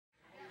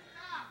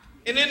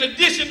And in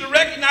addition to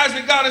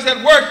recognizing God is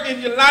at work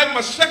in your life,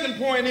 my second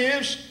point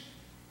is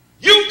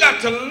you've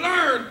got to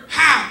learn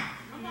how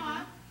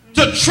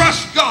to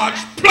trust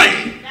God's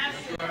plan,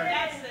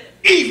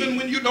 even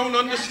when you don't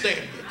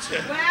understand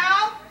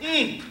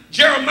it.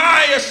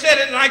 Jeremiah said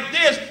it like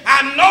this: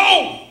 I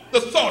know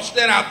the thoughts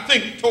that I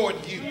think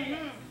toward you,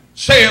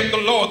 saith the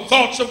Lord,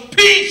 thoughts of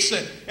peace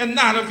and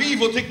not of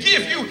evil, to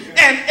give you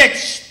an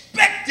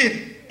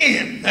expected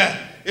end.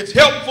 It's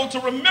helpful to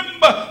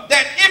remember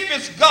that if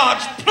it's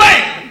God's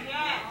plan,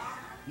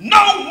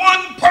 no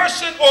one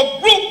person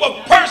or group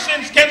of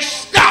persons can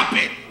stop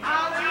it.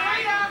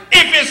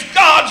 If it's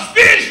God's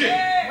vision,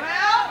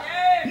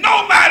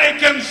 nobody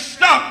can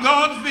stop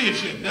God's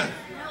vision.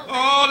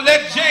 Oh,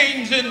 let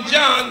James and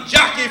John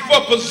jockey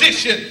for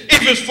position.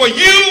 If it's for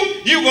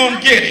you, you're going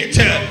to get it.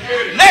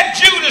 Let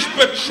Judas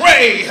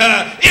betray.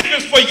 If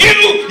it's for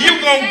you,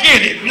 you're going to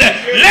get it.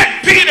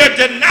 Let Peter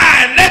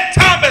deny. Let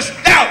Thomas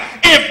doubt.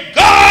 If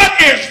God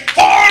is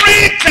for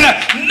it,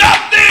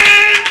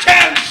 nothing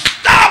can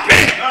stop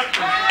it.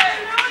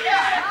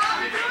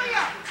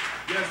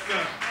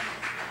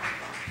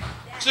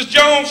 Sister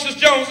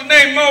Jones, the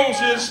name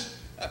Moses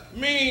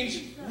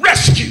means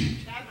rescued.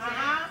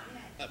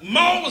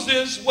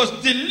 Moses was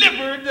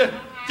delivered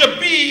to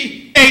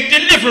be a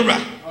deliverer.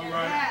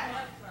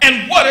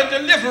 And what a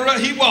deliverer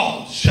he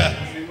was.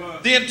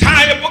 The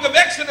entire book of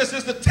Exodus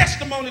is the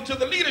testimony to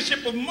the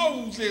leadership of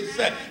Moses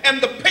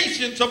and the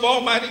patience of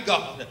Almighty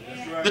God.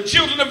 The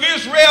children of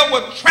Israel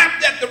were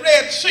trapped at the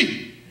Red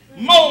Sea.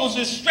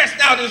 Moses stretched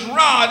out his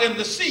rod and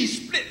the sea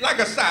split like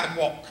a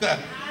sidewalk.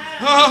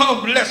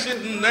 Oh, bless his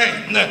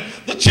name.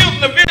 The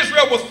children of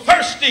Israel were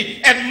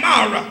thirsty at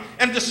Marah,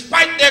 and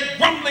despite their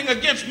grumbling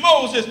against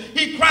Moses,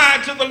 he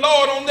cried to the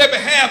Lord on their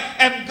behalf,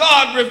 and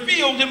God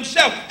revealed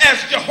himself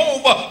as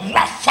Jehovah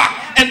Rapha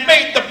and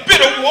made the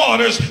bitter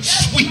waters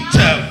sweet.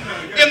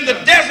 In the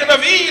desert of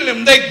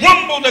Elim, they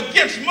grumbled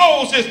against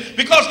Moses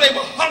because they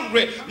were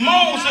hungry.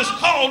 Moses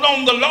called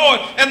on the Lord,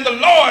 and the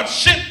Lord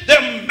sent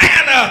them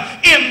manna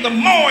in the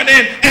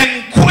morning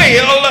and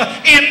quail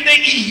in the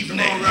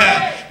evening.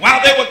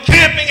 While they were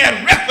camping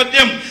at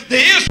Rephidim, the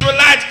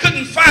Israelites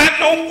couldn't find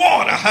no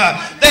water.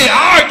 They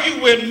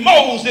argued with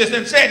Moses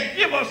and said,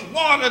 give us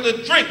water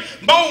to drink.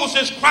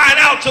 Moses cried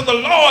out to the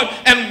Lord,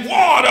 and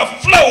water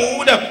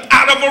flowed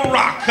out of a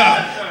rock.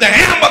 The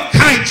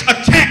Amalekites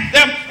attacked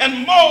them,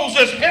 and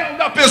Moses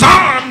held up his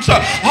arms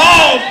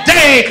all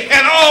day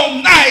and all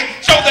night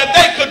so that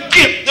they could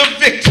get the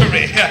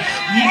victory.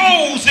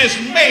 Moses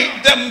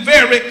made them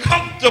very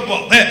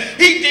comfortable.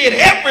 He did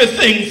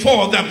everything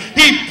for them.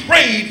 He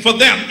prayed for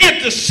them,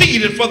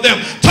 interceded for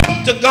them,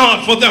 talked to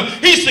God for them.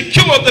 He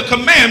secured the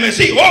commandments.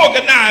 He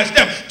organized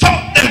them,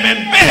 taught them,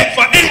 and begged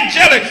for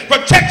angelic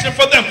protection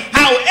for them.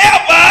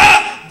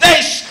 However,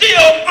 they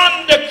still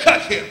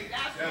undercut him.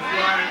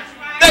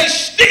 They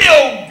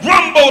still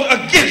grumbled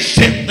against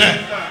him,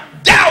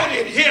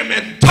 doubted him,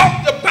 and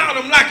talked about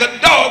him like a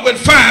dog with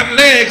 5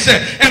 legs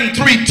and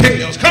 3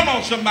 tails. Come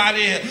on,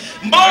 somebody.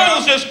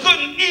 Moses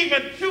couldn't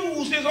even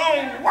choose his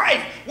own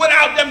wife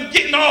without them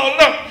getting all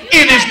up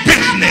in his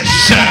business.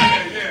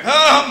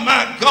 Oh,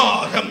 my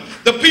God.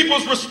 The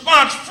people's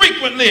response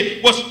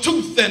frequently was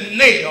tooth and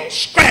nail,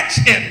 scratch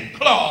and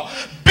claw,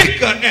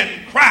 bicker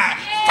and cry,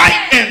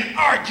 fight and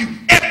argue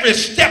every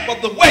step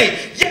of the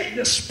way. Yet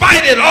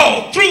despite it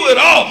all, through it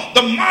all,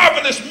 the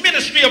marvelous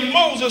ministry of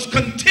Moses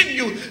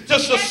continued to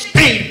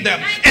sustain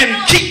them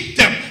and keep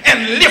them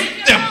and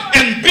lift them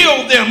and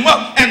build them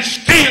up and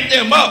stand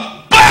them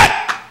up.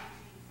 But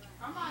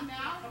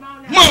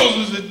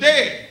Moses is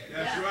dead.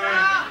 That's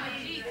right.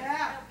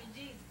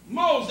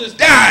 Moses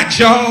died,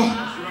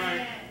 y'all.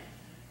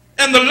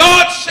 And the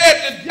Lord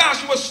said to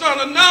Joshua, son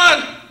of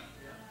Nun,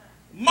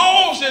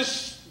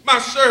 Moses, my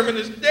servant,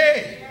 is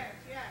dead.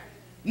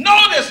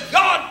 Notice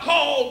God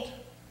called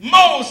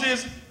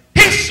Moses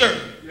his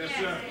servant. Yes,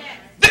 sir.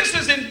 This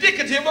is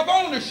indicative of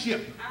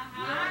ownership.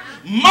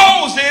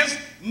 Moses,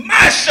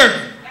 my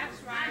servant.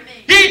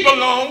 He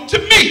belonged to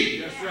me.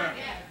 Yes, sir.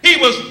 He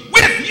was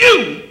with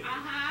you,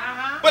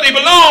 but he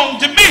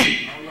belonged to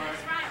me.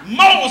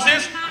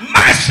 Moses,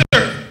 my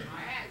servant.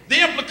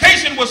 The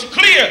implication was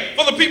clear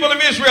for the people of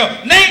Israel,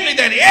 namely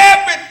that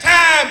every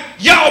time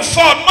y'all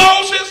fought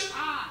Moses,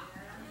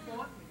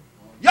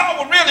 y'all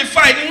were really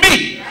fighting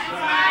me.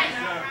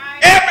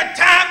 Every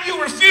time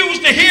you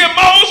refused to hear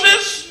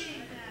Moses,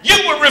 you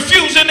were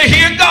refusing to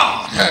hear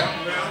God.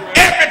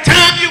 Every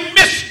time you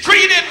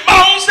mistreated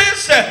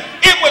Moses,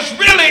 it was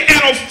really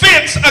an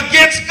offense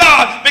against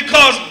God,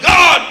 because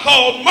God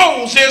called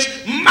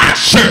Moses my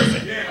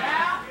servant.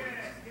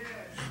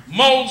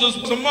 Moses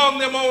was among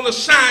them on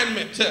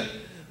assignment.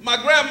 My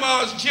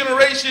grandma's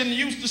generation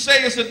used to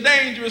say it's a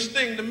dangerous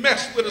thing to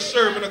mess with a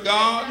servant of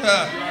God.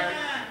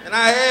 And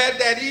I add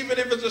that even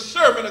if it's a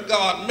servant of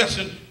God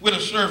messing with a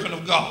servant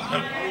of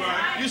God.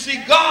 You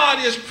see,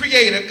 God is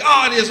creator.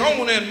 God is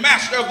owner and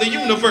master of the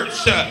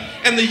universe.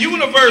 And the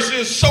universe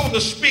is, so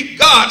to speak,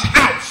 God's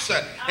house.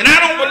 And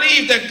I don't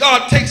believe that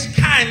God takes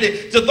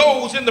kindly to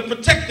those in the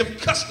protective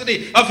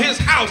custody of his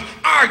house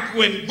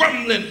arguing,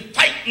 grumbling,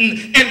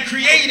 fighting, and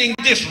creating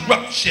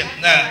disruption.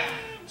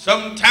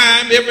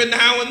 Sometime, every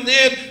now and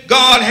then,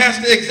 God has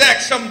to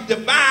exact some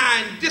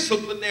divine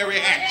disciplinary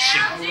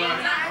action.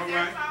 All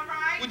right.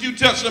 Would you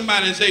tell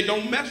somebody and say,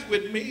 don't mess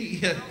with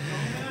me,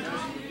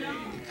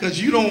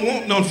 because you don't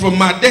want none from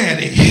my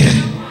daddy.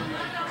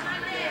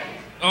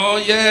 Oh,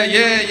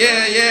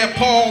 yeah.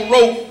 Paul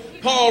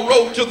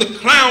wrote to the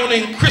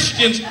clowning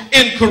Christians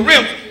in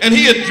Corinth, and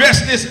he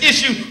addressed this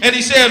issue, and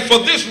he said, for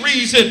this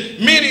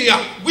reason, many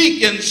are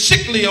weak and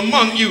sickly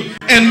among you,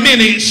 and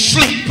many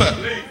sleep.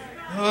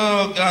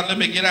 Oh, God, let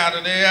me get out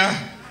of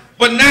there.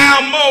 But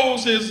now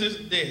Moses is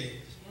dead.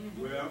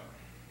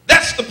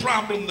 That's the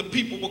problem the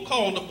people were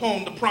called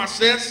upon to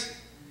process.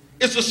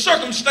 It's a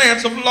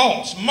circumstance of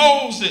loss.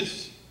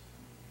 Moses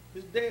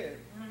is dead.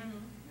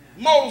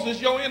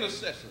 Moses, your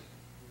intercessor,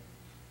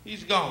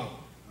 he's gone.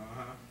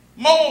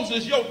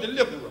 Moses, your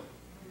deliverer,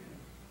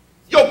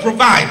 your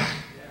provider,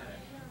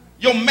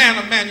 your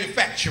manna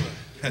manufacturer,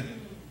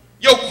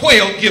 your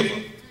quail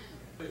giver,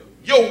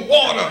 your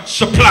water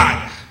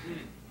supplier.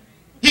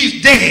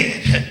 He's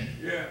dead.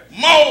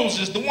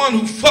 Moses, the one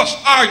who fussed,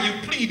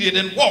 argued, pleaded,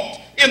 and walked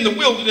in the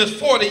wilderness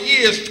 40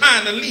 years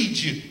trying to lead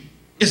you,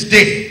 is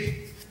dead.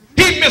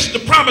 He missed the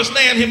promised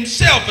land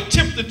himself,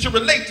 attempted to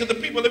relate to the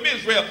people of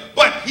Israel,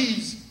 but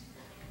he's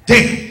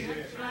dead.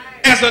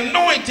 As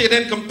anointed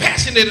and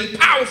compassionate and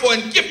powerful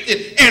and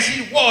gifted as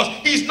he was,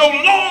 he's no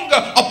longer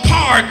a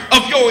part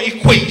of your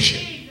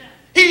equation.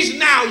 He's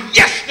now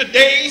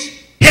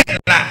yesterday's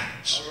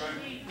headlines.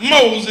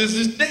 Moses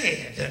is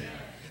dead.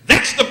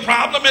 That's the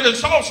problem, and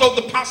it's also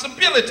the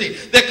possibility.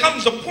 There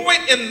comes a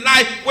point in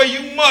life where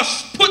you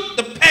must put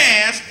the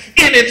past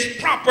in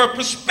its proper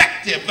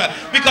perspective,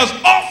 because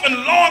often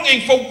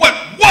longing for what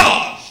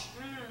was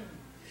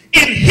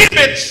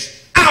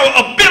inhibits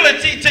our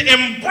ability to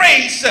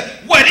embrace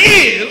what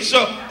is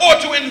or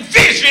to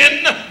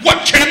envision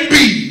what can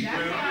be.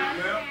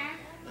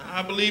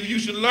 I believe you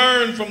should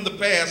learn from the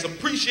past,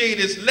 appreciate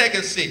its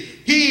legacy,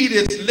 heed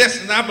its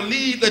lessons. I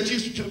believe that you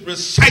should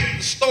recite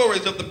the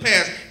stories of the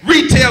past,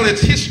 retell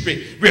its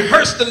history,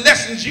 rehearse the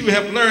lessons you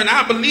have learned.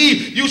 I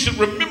believe you should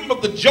remember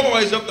the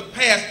joys of the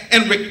past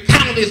and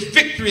recount its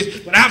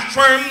victories. But I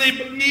firmly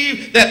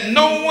believe that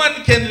no one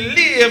can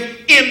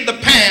live in the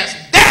past.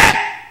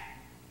 That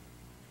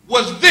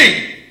was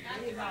then.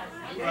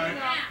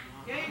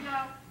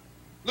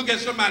 Look at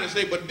somebody and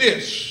say, but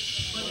this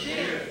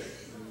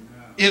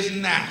is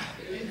now.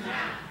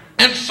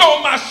 And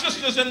so, my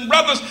sisters and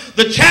brothers,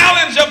 the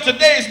challenge of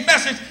today's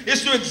message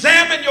is to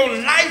examine your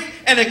life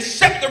and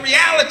accept the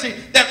reality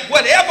that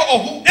whatever or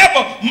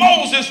whoever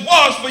Moses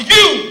was for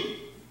you,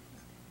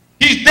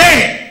 he's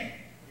dead.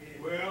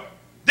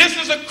 This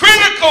is a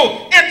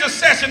critical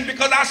intercession,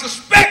 because I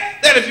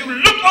suspect that if you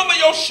look over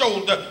your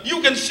shoulder,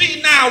 you can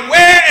see now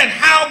where and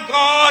how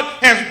God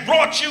has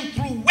brought you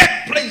through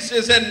wet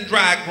places and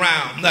dry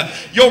ground.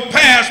 Your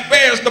past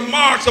bears the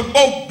marks of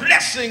both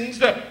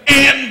blessings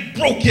and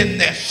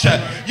brokenness.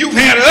 You've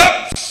had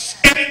ups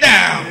and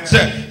downs.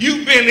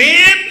 You've been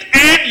in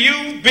and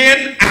you've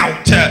been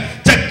out.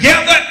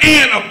 Together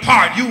and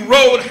apart. You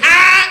rode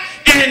high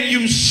and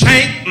you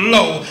sank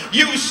low.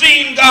 You've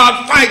seen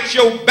God fight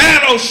your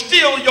battle,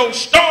 still your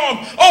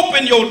storm,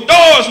 open your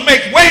doors,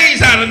 make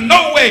ways out of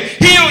no way,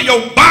 heal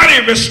your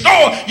body,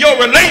 restore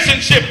your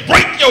relationship,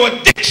 break your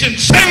addiction,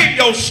 save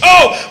your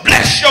soul,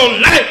 bless your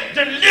life,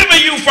 deliver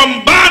you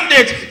from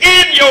bondage.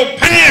 In your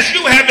past,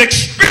 you have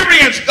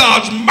experienced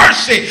God's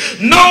mercy,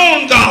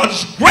 known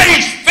God's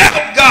grace,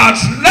 felt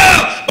God's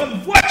love.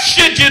 But what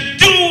should you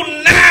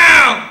do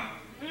now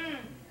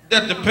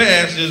that the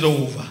past is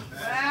over?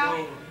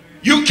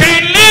 You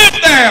can't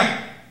live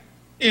there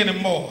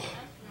anymore.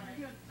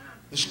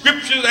 The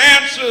scripture's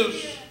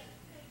answers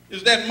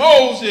is that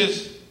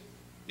Moses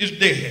is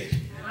dead.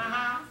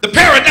 The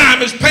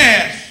paradigm is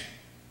past.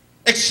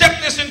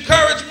 Accept this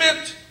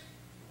encouragement.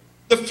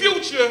 The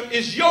future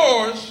is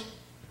yours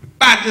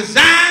by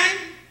design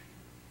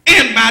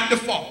and by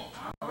default.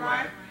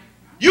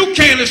 You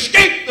can't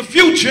escape the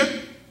future.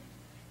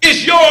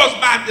 It's yours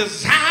by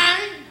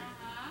design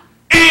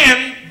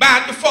and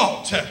by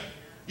default.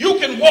 You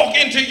can walk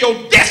into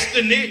your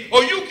destiny,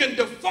 or you can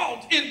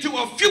default into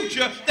a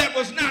future that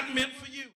was not meant